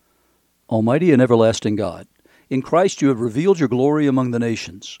Almighty and everlasting God, in Christ you have revealed your glory among the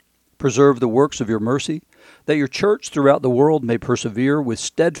nations. Preserve the works of your mercy, that your church throughout the world may persevere with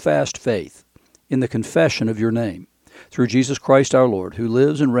steadfast faith in the confession of your name. Through Jesus Christ our Lord, who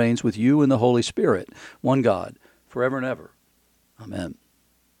lives and reigns with you in the Holy Spirit, one God, forever and ever. Amen.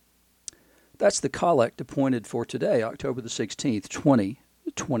 That's the collect appointed for today, October the 16th,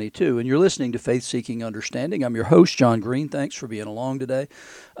 2022. And you're listening to Faith Seeking Understanding. I'm your host, John Green. Thanks for being along today.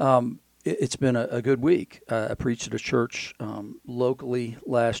 It's been a good week. I preached at a church locally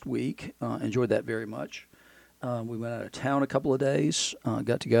last week. Enjoyed that very much. We went out of town a couple of days,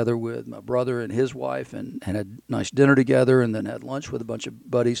 got together with my brother and his wife and had a nice dinner together, and then had lunch with a bunch of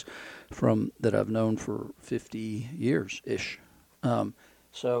buddies that I've known for 50 years-ish.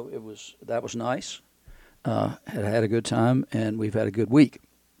 So that was nice. Had a good time, and we've had a good week.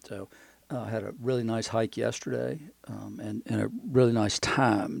 So had a really nice hike yesterday, and a really nice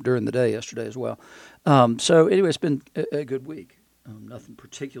time during the day yesterday as well. So anyway, it's been a good week. Nothing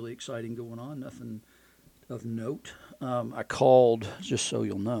particularly exciting going on, nothing of note. I called, just so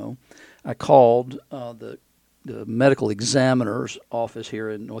you'll know, the medical examiner's office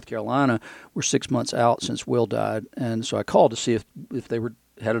here in North Carolina. We're 6 months out since Will died, and so I called to see if they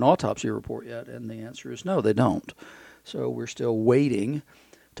had an autopsy report yet, and the answer is no, they don't. So we're still waiting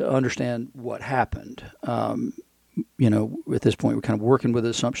to understand what happened. At this point, we're kind of working with the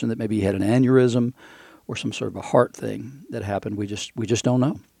assumption that maybe he had an aneurysm or some sort of a heart thing that happened. We just don't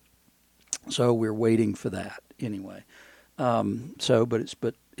know. So we're waiting for that anyway. But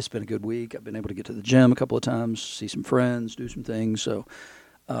it's been a good week. I've been able to get to the gym a couple of times, see some friends, do some things. So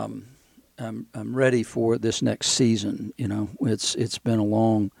I'm ready for this next season. It's been a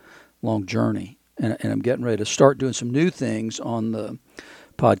long journey, and I'm getting ready to start doing some new things on the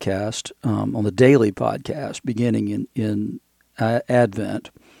podcast, on the daily podcast, beginning in Advent,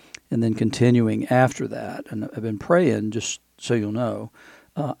 and then continuing after that. And I've been praying, just so you'll know.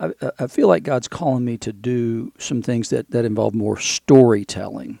 I feel like God's calling me to do some things that involve more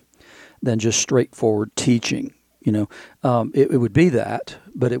storytelling than just straightforward teaching. It would be that,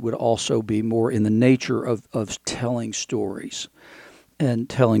 but it would also be more in the nature of telling stories and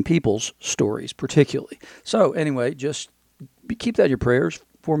telling people's stories particularly. So anyway, just keep that in your prayers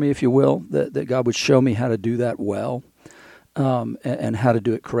for me, if you will, that God would show me how to do that well, and how to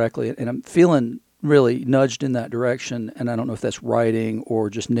do it correctly. And I'm feeling really nudged in that direction, and I don't know if that's writing or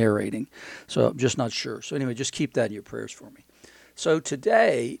just narrating. So I'm just not sure. So anyway, just keep that in your prayers for me. So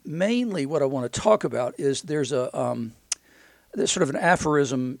today, mainly what I want to talk about is there's there's sort of an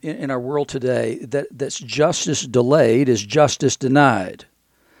aphorism in our world today that's justice delayed is justice denied.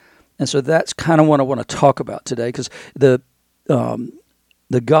 And so that's kind of what I want to talk about today, because the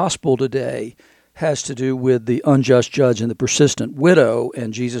gospel today has to do with the unjust judge and the persistent widow,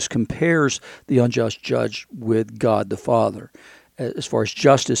 and Jesus compares the unjust judge with God the Father as far as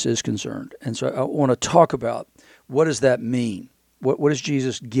justice is concerned. And so I want to talk about what does that mean? What is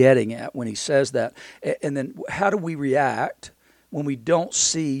Jesus getting at when he says that? And then how do we react when we don't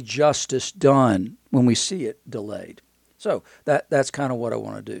see justice done, when we see it delayed? So that's kind of what I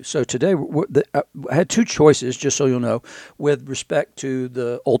want to do. So today I had two choices, just so you'll know, with respect to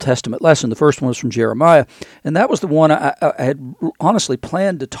the Old Testament lesson. The first one was from Jeremiah, and that was the one I had honestly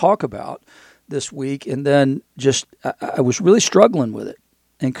planned to talk about this week, and then I was really struggling with it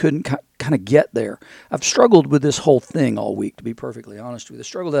and couldn't kind of get there. I've struggled with this whole thing all week, to be perfectly honest with you. I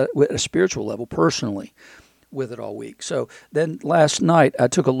struggled at a spiritual level, personally, with it all week. So then last night I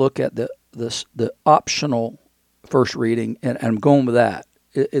took a look at the optional first reading, and I'm going with that.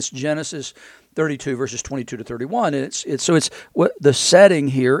 It's Genesis 32 verses 22 to 31, and it's what the setting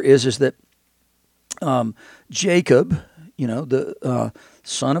here is that Jacob, the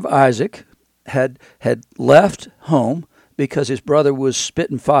son of Isaac, had left home because his brother was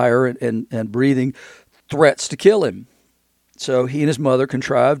spitting fire and breathing threats to kill him. So he and his mother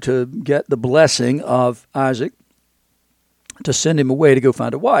contrived to get the blessing of Isaac to send him away to go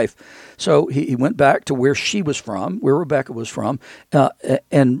find a wife. So he went back to where she was from, where Rebecca was from,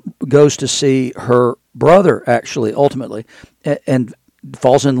 and goes to see her brother, actually, ultimately, and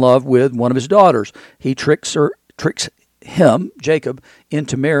falls in love with one of his daughters. He tricks him, Jacob,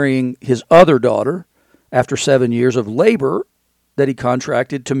 into marrying his other daughter after 7 years of labor that he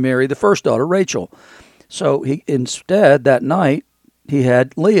contracted to marry the first daughter, Rachel. So he instead, that night, he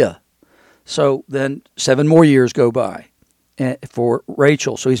had Leah. So then 7 more years go by for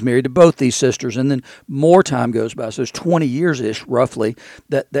Rachel. So he's married to both these sisters, and then more time goes by. So there's 20 years-ish, roughly,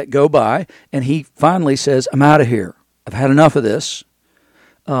 that go by, and he finally says, I'm out of here. I've had enough of this.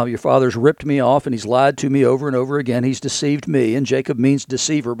 Your father's ripped me off, and he's lied to me over and over again. He's deceived me." And Jacob means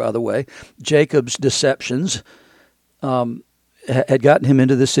deceiver, by the way. Jacob's deceptions had gotten him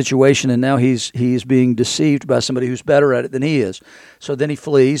into this situation, and now he's being deceived by somebody who's better at it than he is. So then he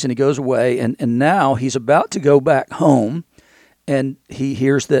flees, and he goes away, and now he's about to go back home, and he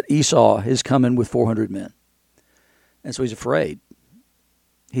hears that Esau is coming with 400 men. And so he's afraid.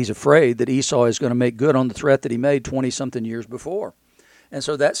 He's afraid that Esau is going to make good on the threat that he made 20-something years before. And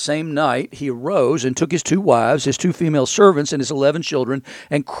so that same night, he arose and took his 2 wives, his 2 female servants, and his 11 children,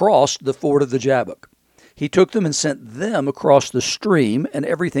 and crossed the ford of the Jabbok. He took them and sent them across the stream and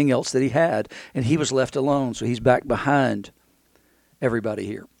everything else that he had, and he was left alone. So he's back behind everybody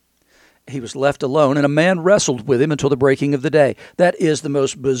here. He was left alone, and a man wrestled with him until the breaking of the day. That is the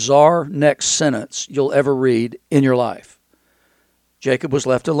most bizarre next sentence you'll ever read in your life. Jacob was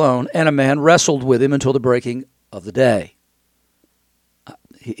left alone, and a man wrestled with him until the breaking of the day.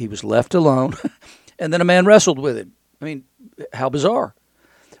 He was left alone, and then a man wrestled with him. I mean, how bizarre.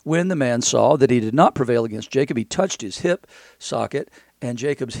 When the man saw that he did not prevail against Jacob, he touched his hip socket, and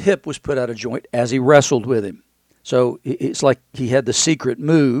Jacob's hip was put out of joint as he wrestled with him. So it's like he had the secret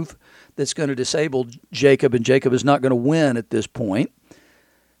move that's going to disable Jacob, and Jacob is not going to win at this point.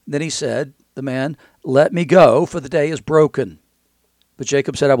 Then he said, the man, "Let me go, for the day is broken." But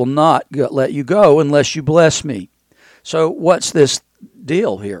Jacob said, "I will not let you go unless you bless me." So what's this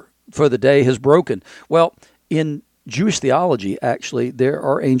deal here? For the day has broken. Well, in Jewish theology, actually, there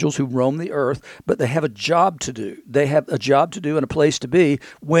are angels who roam the earth, but they have a job to do. They have a job to do and a place to be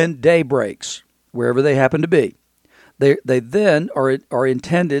when day breaks, wherever they happen to be. They then are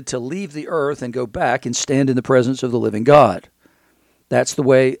intended to leave the earth and go back and stand in the presence of the living God. That's the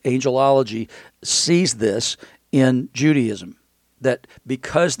way angelology sees this in Judaism, that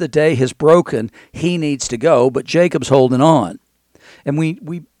because the day has broken, he needs to go, but Jacob's holding on. And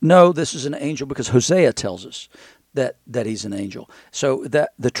we know this is an angel because Hosea tells us that he's an angel. So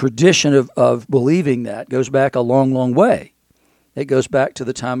that the tradition of believing that goes back a long, long way. It goes back to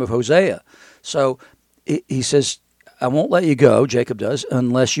the time of Hosea. So he says, "I won't let you go," Jacob does,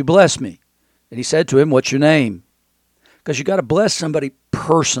 "unless you bless me." And he said to him, "What's your name?" Because you got to bless somebody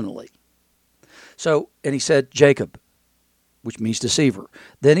personally. So, and he said, "Jacob," which means deceiver.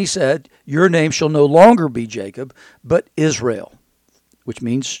 Then he said, "Your name shall no longer be Jacob, but Israel," which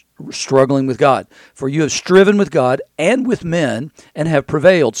means struggling with God. "For you have striven with God and with men and have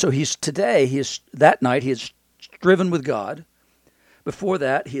prevailed." So that night he has striven with God. Before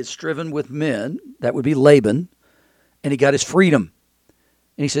that, he had striven with men. That would be Laban. And he got his freedom.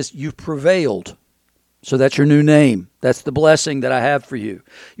 And he says, "You've prevailed." So that's your new name. That's the blessing that I have for you.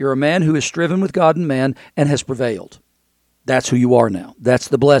 You're a man who has striven with God and man and has prevailed. That's who you are now. That's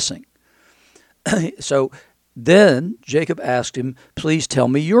the blessing. So then Jacob asked him, "Please tell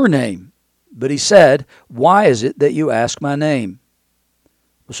me your name." But he said, "Why is it that you ask my name?"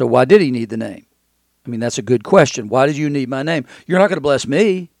 So why did he need the name? I mean, that's a good question. Why did you need my name? You're not going to bless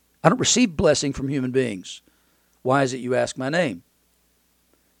me. I don't receive blessing from human beings. Why is it you ask my name?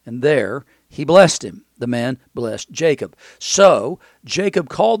 And there he blessed him. The man blessed Jacob. So Jacob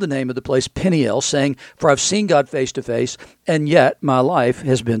called the name of the place Peniel, saying, "For I've seen God face to face, and yet my life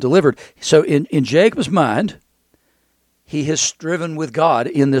has been delivered." So in Jacob's mind, he has striven with God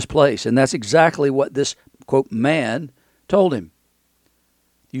in this place. And that's exactly what this, quote, man told him.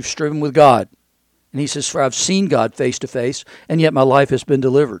 You've striven with God. And he says, "For I've seen God face to face, and yet my life has been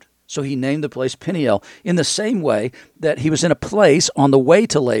delivered." So he named the place Peniel in the same way that he was in a place on the way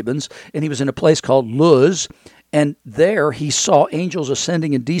to Laban's, and he was in a place called Luz, and there he saw angels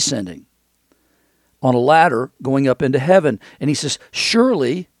ascending and descending on a ladder going up into heaven. And he says,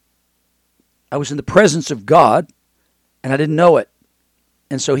 "Surely I was in the presence of God, and I didn't know it."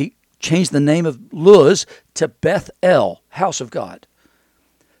 And so he changed the name of Luz to Bethel, house of God.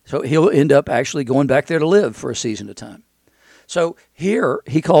 So he'll end up actually going back there to live for a season of time. So here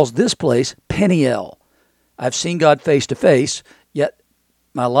he calls this place Peniel. I've seen God face to face, yet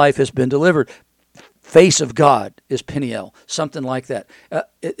my life has been delivered. Face of God is Peniel, something like that.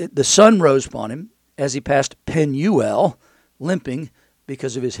 The sun rose upon him as he passed Penuel, limping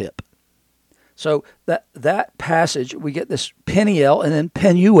because of his hip. So that passage, we get this Peniel and then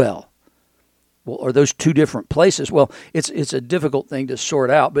Penuel. Well, are those two different places? Well, it's a difficult thing to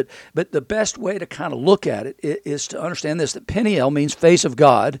sort out, but the best way to kind of look at it is to understand this, that Peniel means face of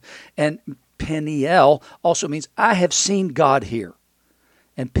God, and Peniel also means I have seen God here.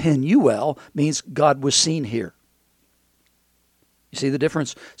 And Penuel means God was seen here. You see the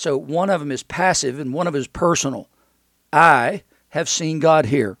difference? So one of them is passive and one of them is personal. I have seen God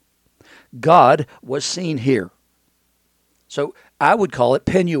here. God was seen here. So I would call it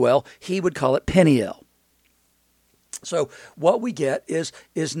Penuel. He would call it Peniel. So what we get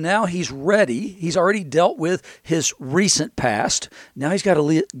is now he's ready. He's already dealt with his recent past. Now he's got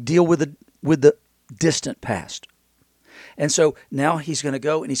to deal with the distant past. And so now he's going to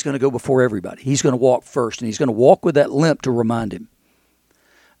go, and he's going to go before everybody. He's going to walk first, and he's going to walk with that limp to remind him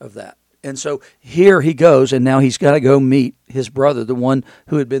of that. And so here he goes, and now he's got to go meet his brother, the one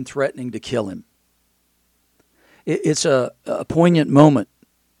who had been threatening to kill him. It's a poignant moment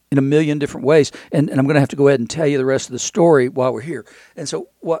in a million different ways. And I'm going to have to go ahead and tell you the rest of the story while we're here. And so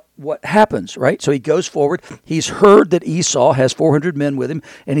what happens, right? So he goes forward. He's heard that Esau has 400 men with him,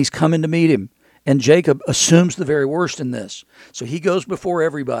 and he's coming to meet him. And Jacob assumes the very worst in this. So he goes before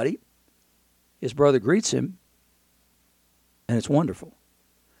everybody. His brother greets him, and it's wonderful.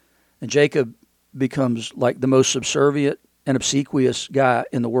 And Jacob becomes like the most subservient and obsequious guy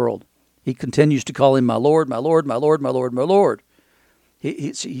in the world. He continues to call him my Lord, my Lord, my Lord, my Lord, my Lord.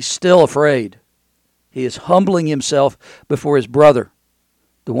 He's still afraid. He is humbling himself before his brother,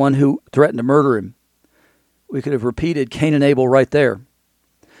 the one who threatened to murder him. We could have repeated Cain and Abel right there.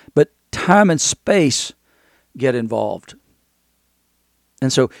 But time and space get involved.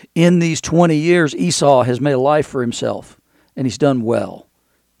 And so in these 20 years, Esau has made a life for himself, and he's done well.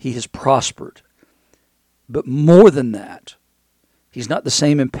 He has prospered. But more than that, he's not the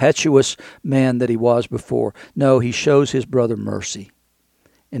same impetuous man that he was before. No, he shows his brother mercy,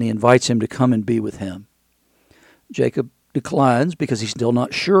 and he invites him to come and be with him. Jacob declines because he's still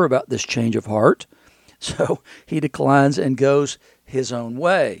not sure about this change of heart. So he declines and goes his own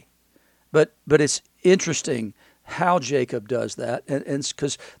way. But it's interesting how Jacob does that, and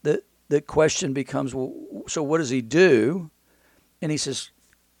because the question becomes, well, so what does he do? And he says,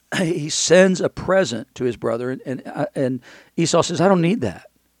 he sends a present to his brother, and Esau says, I don't need that.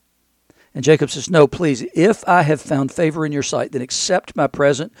 And Jacob says, no, please, if I have found favor in your sight, then accept my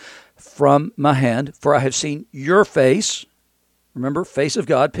present from my hand, for I have seen your face. Remember, face of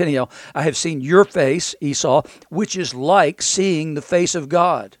God, Peniel. I have seen your face, Esau, which is like seeing the face of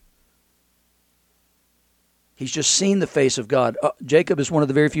God. He's just seen the face of God. Jacob is one of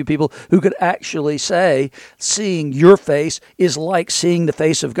the very few people who could actually say, seeing your face is like seeing the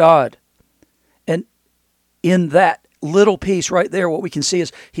face of God. And in that little piece right there, what we can see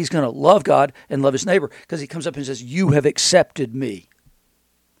is he's going to love God and love his neighbor, because he comes up and says, you have accepted me.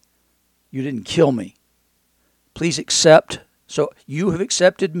 You didn't kill me. Please accept. So you have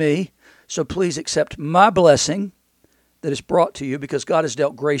accepted me. So please accept my blessing that is brought to you, because God has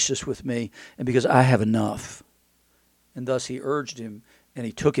dealt gracious with me and because I have enough. And thus he urged him, and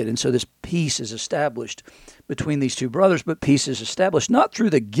he took it. And so this peace is established between these two brothers, but peace is established not through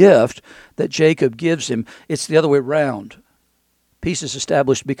the gift that Jacob gives him. It's the other way around. Peace is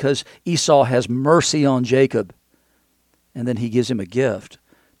established because Esau has mercy on Jacob, and then he gives him a gift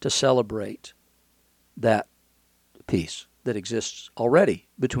to celebrate that peace that exists already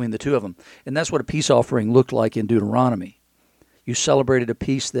between the two of them. And that's what a peace offering looked like in Deuteronomy. You celebrated a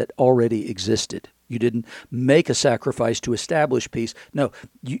peace that already existed. You didn't make a sacrifice to establish peace. No,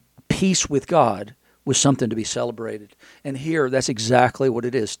 peace with God was something to be celebrated. And here, that's exactly what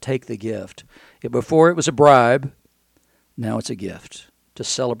it is. Take the gift. Before it was a bribe, now it's a gift to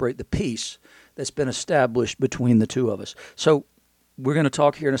celebrate the peace that's been established between the two of us. So we're going to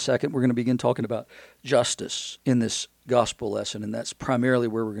talk here in a second. We're going to begin talking about justice in this gospel lesson, and that's primarily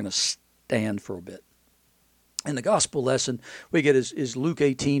where we're going to stand for a bit. And the gospel lesson we get is Luke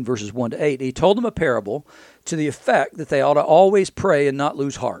 18, verses 1 to 8. He told them a parable to the effect that they ought to always pray and not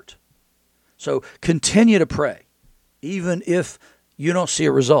lose heart. So continue to pray, even if you don't see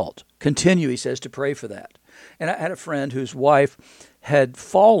a result. Continue, he says, to pray for that. And I had a friend whose wife had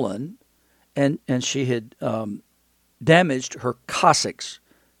fallen, and she had damaged her coccyx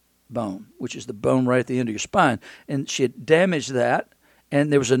bone, which is the bone right at the end of your spine. And she had damaged that, and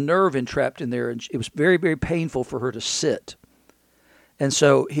there was a nerve entrapped in there, and it was very, very painful for her to sit. And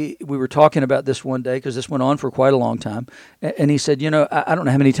so we were talking about this one day, because this went on for quite a long time, and he said, I don't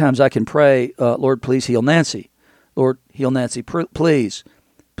know how many times I can pray, Lord, please heal Nancy. Lord, heal Nancy, please.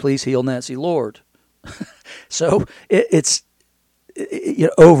 Please heal Nancy, Lord. So it's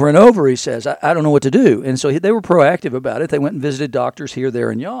over and over, he says, I don't know what to do. And so they were proactive about it. They went and visited doctors here,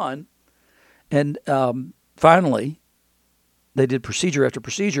 there, and yon. And finally, they did procedure after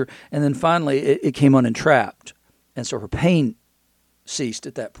procedure, and then finally it came unentrapped. And so her pain ceased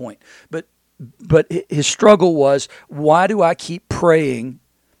at that point. But his struggle was, why do I keep praying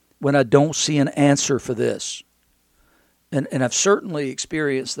when I don't see an answer for this? And I've certainly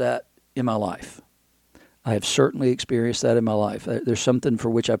experienced that in my life. I have certainly experienced that in my life. There's something for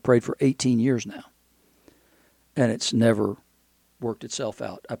which I've prayed for 18 years now, and it's never worked itself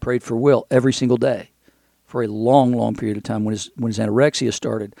out. I prayed for Will every single day for a long, long period of time when his anorexia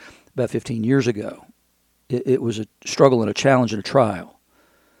started about 15 years ago. It was a struggle and a challenge and a trial.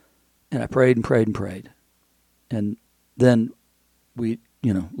 And I prayed and prayed and prayed. And then we,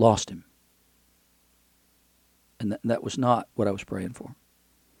 lost him. And that was not what I was praying for.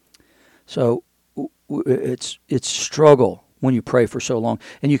 So it's struggle when you pray for so long.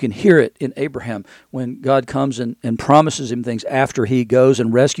 And you can hear it in Abraham when God comes and promises him things after he goes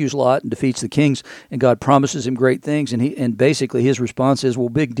and rescues Lot and defeats the kings, and God promises him great things, and basically his response is, well,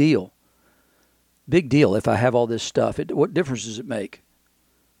 big deal. Big deal if I have all this stuff. What difference does it make?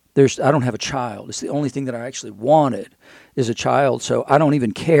 I don't have a child. It's the only thing that I actually wanted is a child, so I don't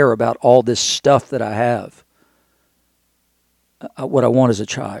even care about all this stuff that I have. What I want is a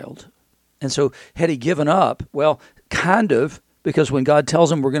child. And so had he given up, well, kind of, because when God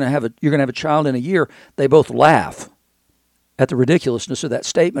tells him you're going to have a child in a year, they both laugh at the ridiculousness of that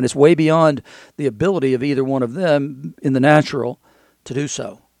statement. It's way beyond the ability of either one of them in the natural to do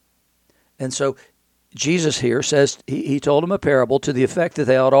so. And so Jesus here says, he told them a parable to the effect that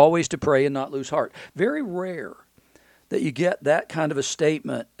they ought always to pray and not lose heart. Very rare that you get that kind of a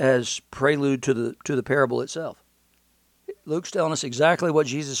statement as prelude to the parable itself. Luke's telling us exactly what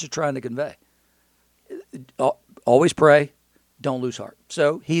Jesus is trying to convey. Always pray, don't lose heart.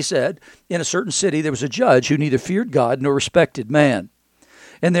 So he said, in a certain city there was a judge who neither feared God nor respected man.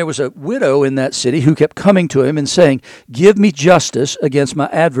 And there was a widow in that city who kept coming to him and saying, give me justice against my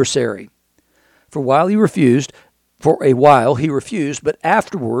adversary. For a while he refused, but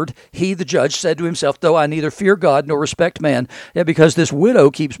afterward he, the judge, said to himself, though I neither fear God nor respect man, yet because this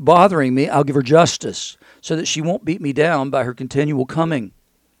widow keeps bothering me, I'll give her justice, so that she won't beat me down by her continual coming.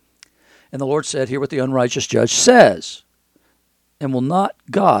 And the Lord said, hear what the unrighteous judge says. And will not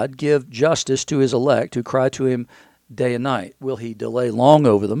God give justice to his elect who cry to him day and night? Will he delay long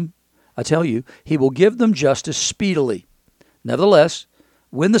over them? I tell you, he will give them justice speedily. Nevertheless,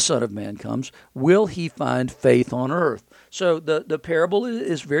 when the Son of Man comes, will he find faith on earth? So the parable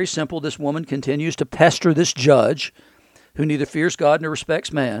is very simple. This woman continues to pester this judge who neither fears God nor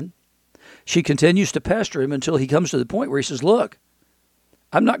respects man. She continues to pester him until he comes to the point where he says, look,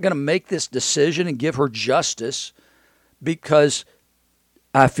 I'm not going to make this decision and give her justice because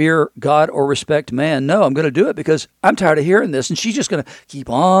I fear God or respect man. No, I'm going to do it because I'm tired of hearing this. And she's just going to keep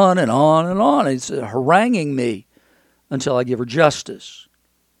on and on and on. It's haranguing me until I give her justice.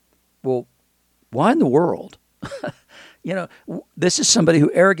 Well, why in the world? This is somebody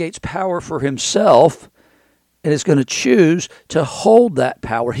who arrogates power for himself and is going to choose to hold that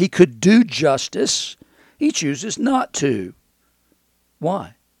power. He could do justice. He chooses not to.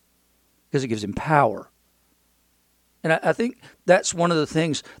 Why? Because it gives him power. And I think that's one of the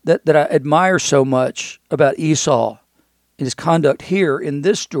things that I admire so much about Esau and his conduct here in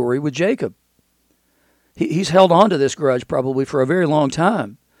this story with Jacob. He's held on to this grudge probably for a very long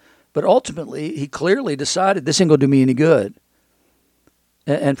time. But ultimately, he clearly decided this ain't going to do me any good.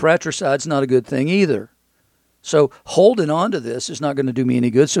 And fratricide's not a good thing either. So holding on to this is not going to do me any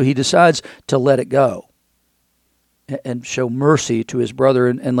good. So he decides to let it go and show mercy to his brother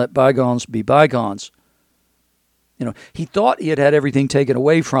and let bygones be bygones. He thought he had everything taken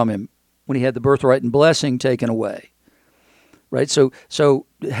away from him when he had the birthright and blessing taken away. Right? So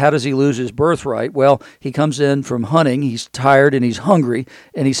how does he lose his birthright? Well, he comes in from hunting. He's tired and he's hungry.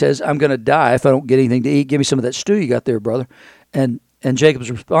 And he says, I'm going to die if I don't get anything to eat. Give me some of that stew you got there, brother. And Jacob's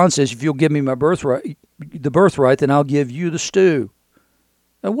response is, if you'll give me my birthright, then I'll give you the stew.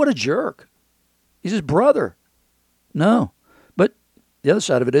 Now, what a jerk. He's his brother. No. But the other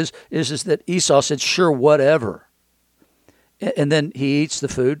side of it is that Esau said, sure, whatever. And then he eats the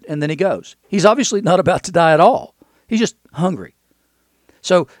food and then he goes. He's obviously not about to die at all. He's just hungry.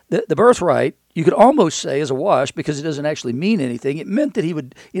 So the birthright, you could almost say, is a wash because it doesn't actually mean anything. It meant that he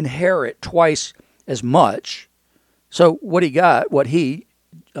would inherit twice as much. So what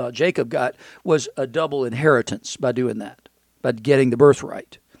Jacob got, was a double inheritance by doing that, by getting the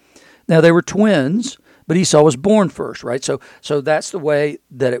birthright. Now, they were twins, but Esau was born first, right? So that's the way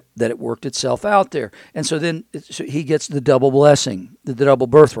that it worked itself out there. And so then he gets the double blessing, the double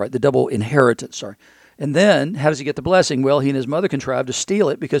birthright, the double inheritance, sorry. And then, how does he get the blessing? Well, he and his mother contrive to steal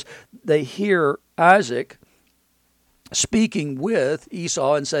it because they hear Isaac speaking with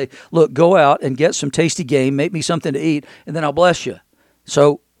Esau and say, look, go out and get some tasty game, make me something to eat, and then I'll bless you.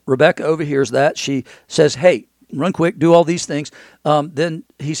 So Rebekah overhears that. She says, hey, run quick, do all these things. Then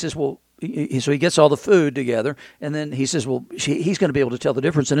he says, so he gets all the food together, and then he says, he's going to be able to tell the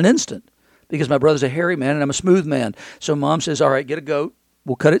difference in an instant because my brother's a hairy man and I'm a smooth man. So mom says, all right, get a goat.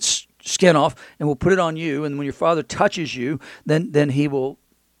 We'll cut its skin off, and we'll put it on you. And when your father touches you, then he will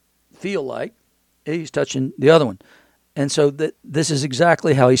feel like he's touching the other one. And so this is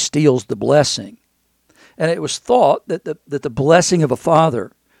exactly how he steals the blessing. And it was thought that the blessing of a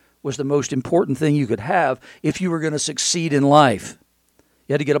father was the most important thing you could have if you were going to succeed in life.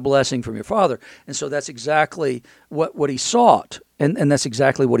 You had to get a blessing from your father. And so that's exactly what he sought. And that's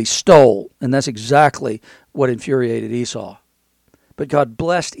exactly what he stole. And that's exactly what infuriated Esau. But God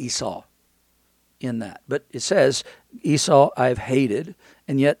blessed Esau in that. But it says, Esau I have hated,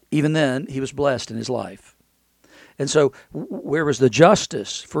 and yet even then he was blessed in his life. And so where was the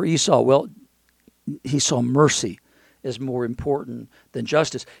justice for Esau? Well, he saw mercy as more important than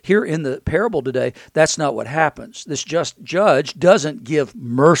justice. Here in the parable today, that's not what happens. This just judge doesn't give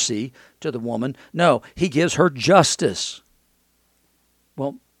mercy to the woman. No, he gives her justice.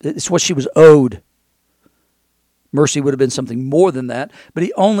 Well, it's what she was owed. Mercy would have been something more than that, but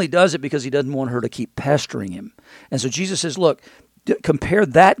he only does it because he doesn't want her to keep pestering him. And so Jesus says, look, compare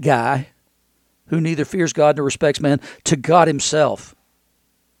that guy who neither fears God nor respects man to God himself.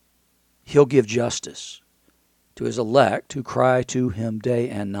 He'll give justice to his elect who cry to him day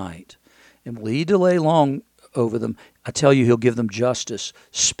and night. And will he delay long over them? I tell you, he'll give them justice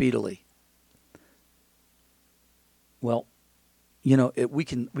speedily. Well, you know, we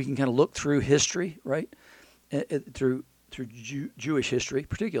can kind of look through history, right? Through Jewish history,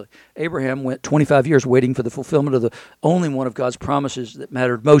 particularly. Abraham went 25 years waiting for the fulfillment of the only one of God's promises that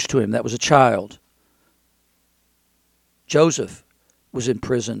mattered most to him. That was a child. Joseph was in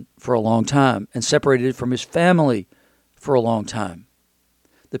prison for a long time and separated from his family for a long time.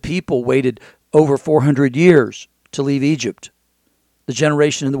 The people waited over 400 years to leave Egypt. The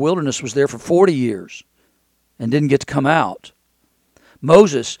generation in the wilderness was there for 40 years and didn't get to come out.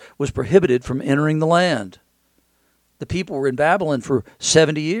 Moses was prohibited from entering the land. The people were in Babylon for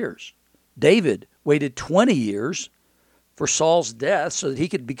 70 years. David waited 20 years for Saul's death so that he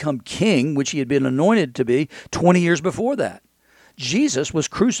could become king, which he had been anointed to be 20 years before that. Jesus was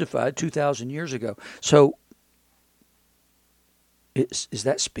crucified 2,000 years ago. So, is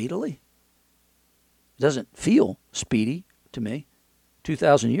that speedily? It doesn't feel speedy to me.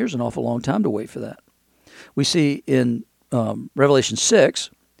 2,000 years is an awful long time to wait for that. We see in Revelation 6,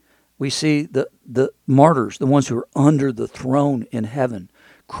 we see the martyrs, the ones who are under the throne in heaven,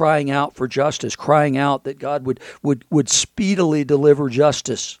 crying out for justice, crying out that God would speedily deliver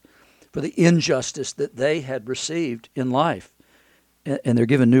justice for the injustice that they had received in life. And they're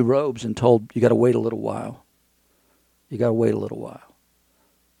given new robes and told, you got to wait a little while. You got to wait a little while.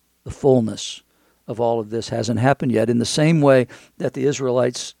 The fullness of all of this hasn't happened yet, in the same way that the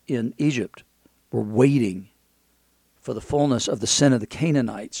Israelites in Egypt were waiting for the fullness of the sin of the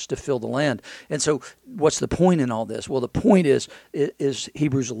Canaanites to fill the land. And so what's the point in all this? Well, the point is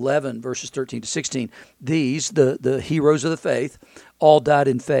Hebrews 11, verses 13 to 16. These, the heroes of the faith, all died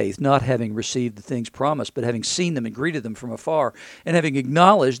in faith, not having received the things promised, but having seen them and greeted them from afar, and having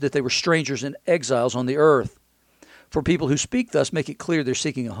acknowledged that they were strangers and exiles on the earth. For people who speak thus make it clear they're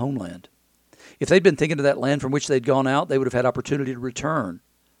seeking a homeland. If they'd been thinking of that land from which they'd gone out, they would have had opportunity to return.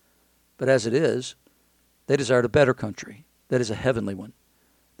 But as it is, they desired a better country, that is a heavenly one.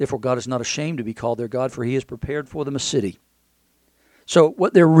 Therefore, God is not ashamed to be called their God, for he has prepared for them a city. So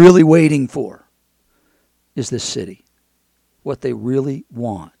what they're really waiting for is this city. What they really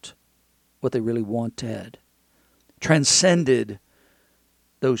want, what they really wanted, transcended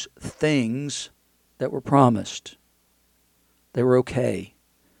those things that were promised. They were okay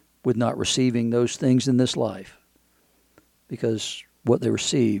with not receiving those things in this life, because what they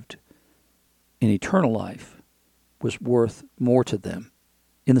received in eternal life was worth more to them,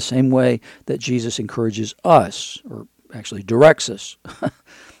 in the same way that Jesus encourages us, or actually directs us,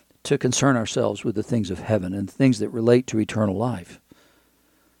 to concern ourselves with the things of heaven and things that relate to eternal life.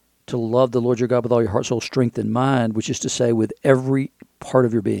 To love the Lord your God with all your heart, soul, strength, and mind, which is to say with every part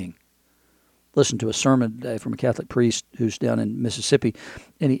of your being. Listened to a sermon today from a Catholic priest who's down in Mississippi,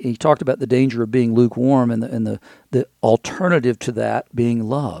 and he talked about the danger of being lukewarm and the alternative to that being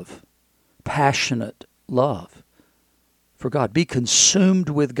love. Passionate love for God. Be consumed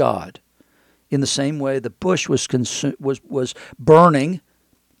with God in the same way the bush was burning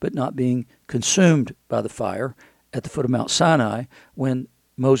but not being consumed by the fire at the foot of Mount Sinai when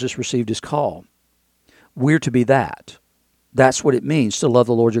Moses received his call. We're to be that. That's what it means to love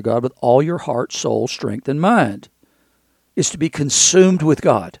the Lord your God with all your heart, soul, strength, and mind. It's to be consumed with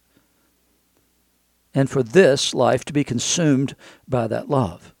God. And for this life to be consumed by that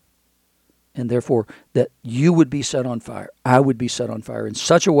love. And therefore, that you would be set on fire, I would be set on fire in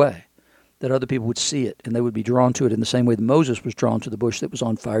such a way that other people would see it, and they would be drawn to it in the same way that Moses was drawn to the bush that was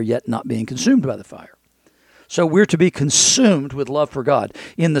on fire, yet not being consumed by the fire. So we're to be consumed with love for God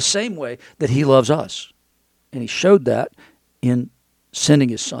in the same way that he loves us. And he showed that in sending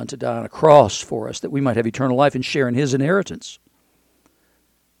his Son to die on a cross for us, that we might have eternal life and share in his inheritance.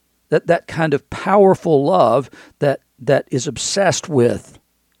 That kind of powerful love that is obsessed with.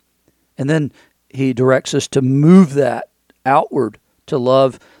 And then he directs us to move that outward to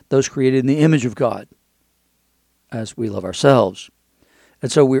love those created in the image of God as we love ourselves.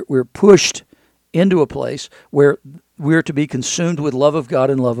 And so we're pushed into a place where we're to be consumed with love of God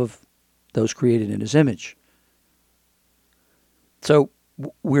and love of those created in his image. So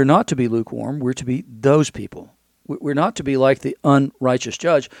we're not to be lukewarm. We're to be those people. We're not to be like the unrighteous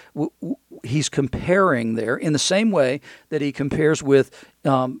judge. He's comparing there in the same way that he compares with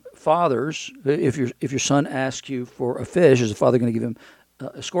fathers. If your son asks you for a fish, is the father going to give him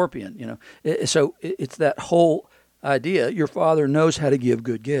a scorpion? So it's that whole idea. Your father knows how to give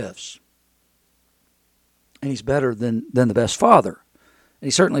good gifts, and he's better than the best father. And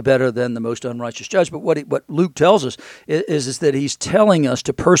he's certainly better than the most unrighteous judge. But what Luke tells us is that he's telling us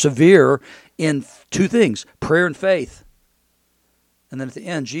to persevere in two things, prayer and faith. And then at the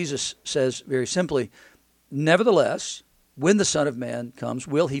end, Jesus says very simply, nevertheless, when the Son of Man comes,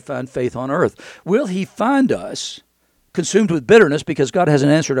 will he find faith on earth? Will he find us consumed with bitterness because God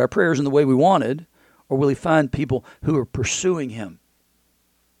hasn't answered our prayers in the way we wanted? Or will he find people who are pursuing him,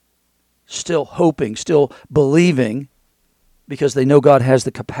 still hoping, still believing, because they know God has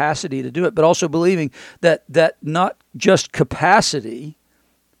the capacity to do it, but also believing that not just capacity,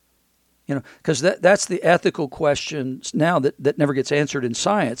 because that's the ethical question now that never gets answered in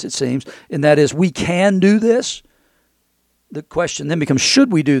science, it seems, and that is, we can do this. The question then becomes,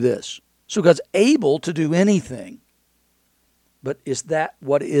 should we do this? So God's able to do anything, but is that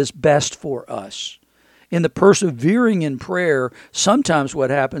what is best for us? In the persevering in prayer, sometimes what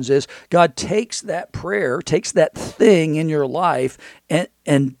happens is God takes that prayer, takes that thing in your life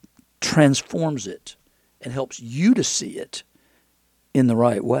and transforms it and helps you to see it in the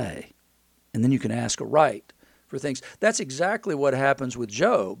right way. And then you can ask aright for things. That's exactly what happens with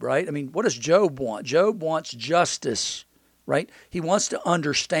Job, right? I mean, what does Job want? Job wants justice, right? He wants to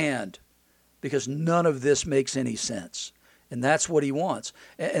understand because none of this makes any sense. And that's what he wants.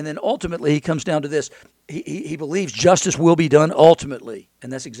 And then ultimately he comes down to this. He believes justice will be done ultimately.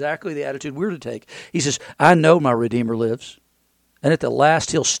 And that's exactly the attitude we're to take. He says, I know my Redeemer lives, and at the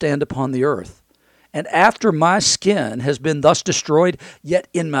last he'll stand upon the earth. And after my skin has been thus destroyed, yet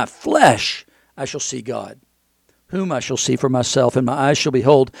in my flesh I shall see God, whom I shall see for myself, and my eyes shall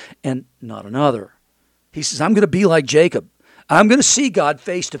behold, and not another. He says, I'm going to be like Jacob. I'm going to see God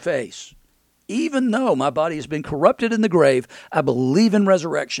face to face. Even though my body has been corrupted in the grave, I believe in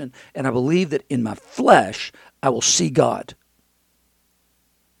resurrection, and I believe that in my flesh I will see God.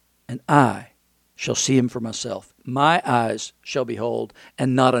 And I shall see him for myself. My eyes shall behold,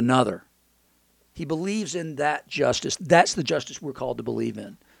 and not another. He believes in that justice. That's the justice we're called to believe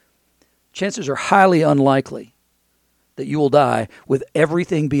in. Chances are highly unlikely that you will die with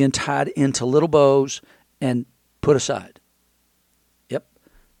everything being tied into little bows and put aside.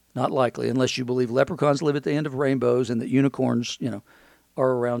 Not likely, unless you believe leprechauns live at the end of rainbows and that unicorns, are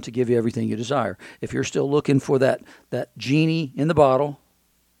around to give you everything you desire. If you're still looking for that genie in the bottle,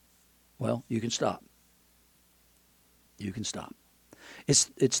 well, you can stop. You can stop. It's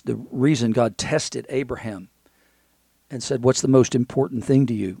the reason God tested Abraham and said, what's the most important thing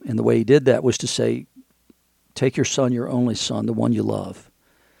to you? And the way he did that was to say, take your son, your only son, the one you love,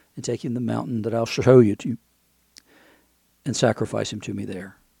 and take him to the mountain that I'll show you to, and sacrifice him to me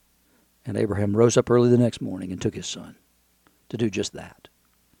there. And Abraham rose up early the next morning and took his son to do just that.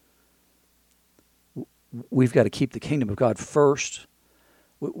 We've got to keep the kingdom of God first.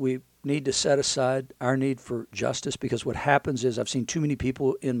 We need to set aside our need for justice, because what happens is I've seen too many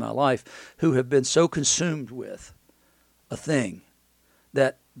people in my life who have been so consumed with a thing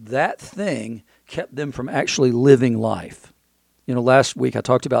that thing kept them from actually living life. Last week I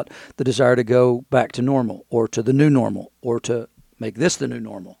talked about the desire to go back to normal, or to the new normal, or to make this the new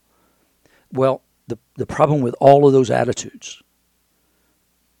normal. Well, the problem with all of those attitudes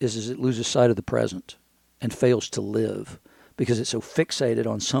is it loses sight of the present and fails to live because it's so fixated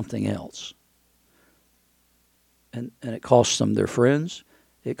on something else. And it costs them their friends,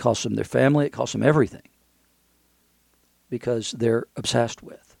 it costs them their family, it costs them everything because they're obsessed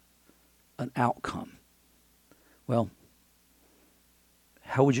with an outcome. Well,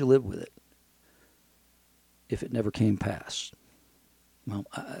 how would you live with it if it never came past? Well,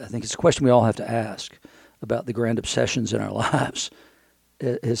 I think it's a question we all have to ask about the grand obsessions in our lives.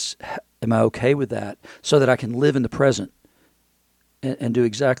 Is Am I okay with that so that I can live in the present and do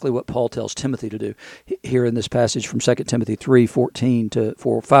exactly what Paul tells Timothy to do here in this passage from 2 Timothy 3:14 to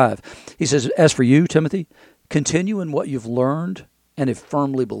 4:5. He says, as for you, Timothy, continue in what you've learned and have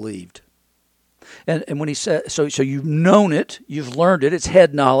firmly believed. And when he said, so you've known it, you've learned it, it's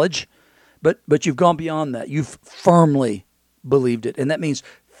head knowledge, but you've gone beyond that. You've firmly believed it. And that means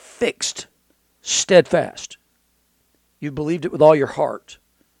fixed, steadfast. You believed it with all your heart,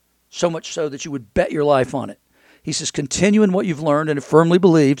 so much so that you would bet your life on it. He says, continue in what you've learned and have firmly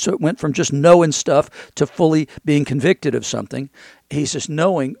believed. So it went from just knowing stuff to fully being convicted of something. He says,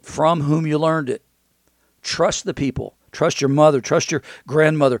 knowing from whom you learned it. Trust the people. Trust your mother. Trust your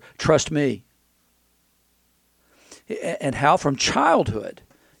grandmother. Trust me. And how from childhood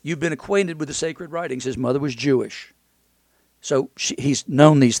you've been acquainted with the sacred writings. His mother was Jewish. So he's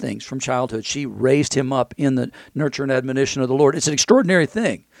known these things from childhood. She raised him up in the nurture and admonition of the Lord. It's an extraordinary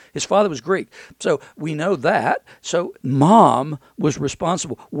thing. His father was Greek. So we know that. So mom was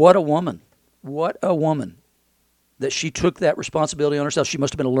responsible. What a woman. What a woman that she took that responsibility on herself. She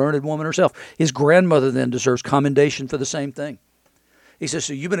must have been a learned woman herself. His grandmother then deserves commendation for the same thing. He says,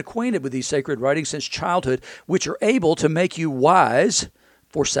 so you've been acquainted with these sacred writings since childhood, which are able to make you wise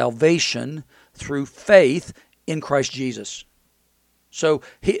for salvation through faith in Christ Jesus. So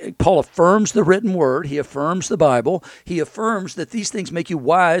Paul affirms the written word. He affirms the Bible. He affirms that these things make you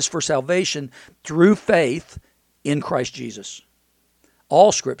wise for salvation through faith in Christ Jesus.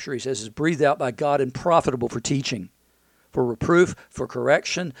 All Scripture, he says, is breathed out by God and profitable for teaching, for reproof, for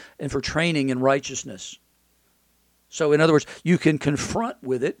correction, and for training in righteousness. So in other words, you can confront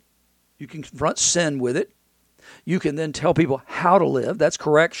with it. You can confront sin with it. You can then tell people how to live. That's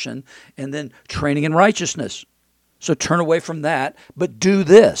correction. And then training in righteousness. So turn away from that, but do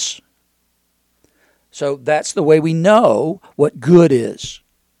this. So that's the way we know what good is.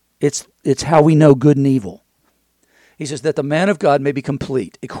 It's how we know good and evil. He says that the man of God may be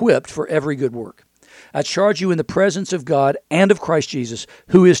complete, equipped for every good work. I charge you in the presence of God and of Christ Jesus,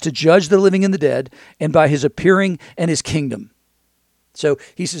 who is to judge the living and the dead, and by his appearing and his kingdom. So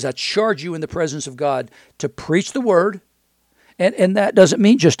he says, I charge you in the presence of God to preach the word. And that doesn't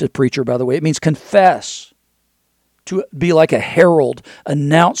mean just a preacher, by the way. It means confess. To be like a herald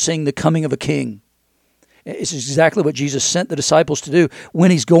announcing the coming of a king. It's exactly what Jesus sent the disciples to do. When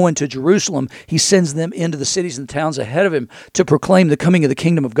he's going to Jerusalem, he sends them into the cities and towns ahead of him to proclaim the coming of the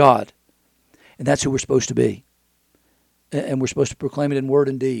kingdom of God. And that's who we're supposed to be. And we're supposed to proclaim it in word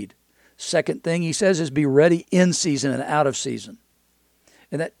and deed. Second thing he says is be ready in season and out of season.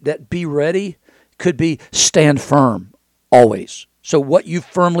 And that be ready could be stand firm, always. So what you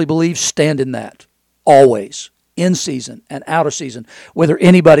firmly believe, stand in that, always. In season and out of season, whether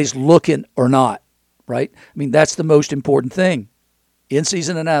anybody's looking or not, right? I mean, that's the most important thing. In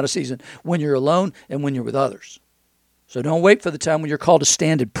season and out of season, when you're alone and when you're with others. So don't wait for the time when you're called to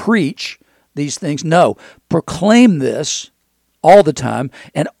stand and preach these things. No, proclaim this all the time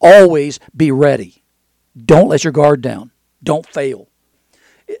and always be ready. Don't let your guard down. Don't fail.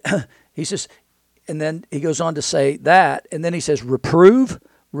 He says, and then he goes on to say that, and then he says, reprove,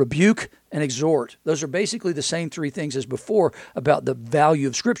 rebuke, and exhort. Those are basically the same three things as before about the value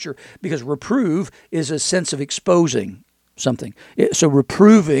of Scripture, because reprove is a sense of exposing something. So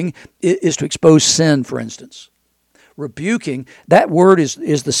reproving is to expose sin, for instance. Rebuking, that word is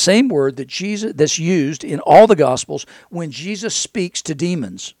the same word that's used in all the Gospels when Jesus speaks to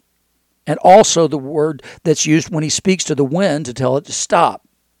demons, and also the word that's used when he speaks to the wind to tell it to stop.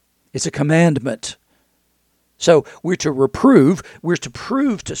 It's a commandment. So we're to reprove, we're to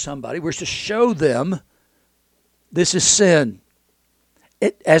prove to somebody, we're to show them this is sin,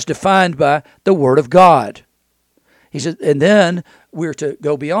 as defined by the Word of God. He said, and then we're to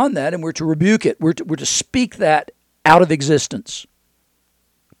go beyond that and we're to rebuke it. We're to speak that out of existence,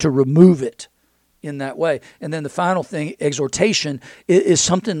 to remove it in that way. And then the final thing, exhortation, is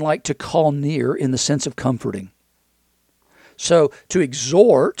something like to call near in the sense of comforting. So to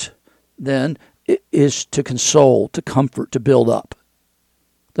exhort, then, is to console, to comfort, to build up.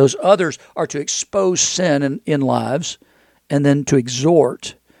 Those others are to expose sin in lives, and then to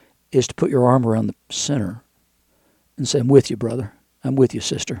exhort is to put your arm around the sinner and say, I'm with you, brother. I'm with you,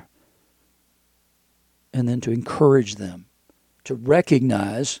 sister. And then to encourage them, to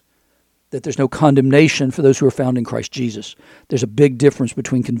recognize that there's no condemnation for those who are found in Christ Jesus. There's a big difference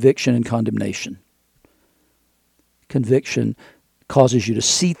between conviction and condemnation. Conviction causes you to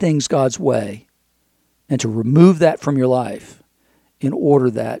see things God's way and to remove that from your life in order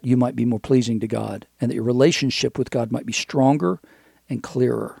that you might be more pleasing to God and that your relationship with God might be stronger and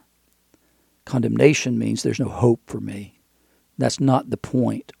clearer. Condemnation means there's no hope for me. That's not the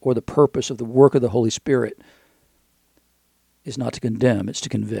point or the purpose of the work of the Holy Spirit. Is not to condemn, it's to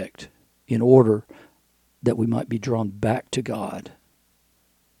convict, in order that we might be drawn back to God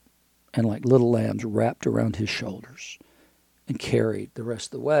and like little lambs wrapped around his shoulders and carried the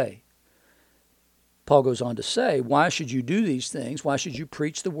rest of the way. Paul goes on to say, why should you do these things? Why should you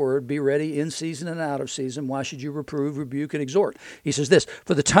preach the word, be ready in season and out of season? Why should you reprove, rebuke, and exhort? He says this,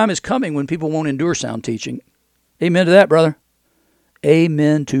 for the time is coming when people won't endure sound teaching. Amen to that, brother.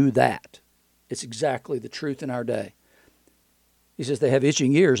 Amen to that. It's exactly the truth in our day. He says they have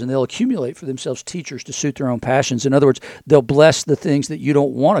itching ears and they'll accumulate for themselves teachers to suit their own passions. In other words, they'll bless the things that you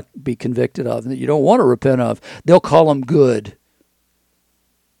don't want to be convicted of and that you don't want to repent of. They'll call them good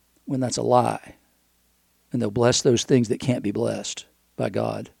when that's a lie. And they'll bless those things that can't be blessed by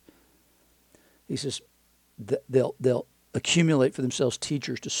God. He says they'll accumulate for themselves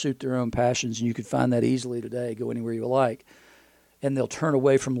teachers to suit their own passions, and you can find that easily today. Go anywhere you like. And they'll turn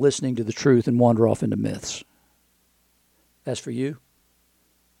away from listening to the truth and wander off into myths. As for you,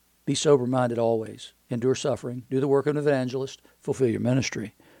 be sober-minded always. Endure suffering. Do the work of an evangelist. Fulfill your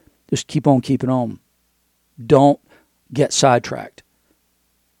ministry. Just keep on keeping on. Don't get sidetracked.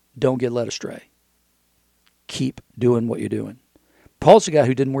 Don't get led astray. Keep doing what you're doing. Paul's the guy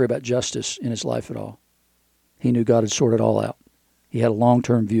who didn't worry about justice in his life at all. He knew God had sorted it all out. He had a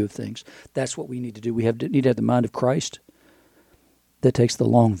long-term view of things. That's what we need to do. We need to have the mind of Christ that takes the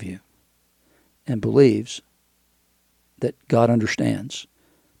long view and believes that God understands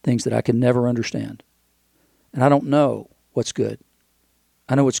things that I can never understand. And I don't know what's good.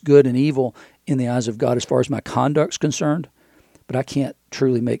 I know what's good and evil in the eyes of God as far as my conduct's concerned, but I can't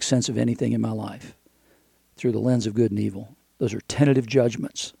truly make sense of anything in my life through the lens of good and evil. Those are tentative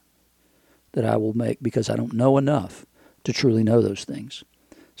judgments that I will make because I don't know enough to truly know those things.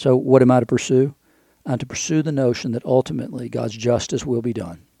 So what am I to pursue? I'm to pursue the notion that ultimately God's justice will be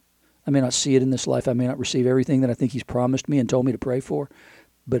done. I may not see it in this life. I may not receive everything that I think he's promised me and told me to pray for.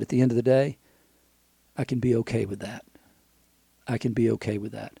 But at the end of the day, I can be okay with that. I can be okay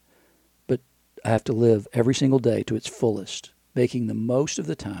with that. But I have to live every single day to its fullest, making the most of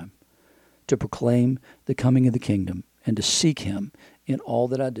the time to proclaim the coming of the kingdom and to seek him in all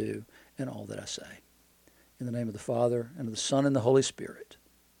that I do and all that I say. In the name of the Father, and of the Son, and the Holy Spirit.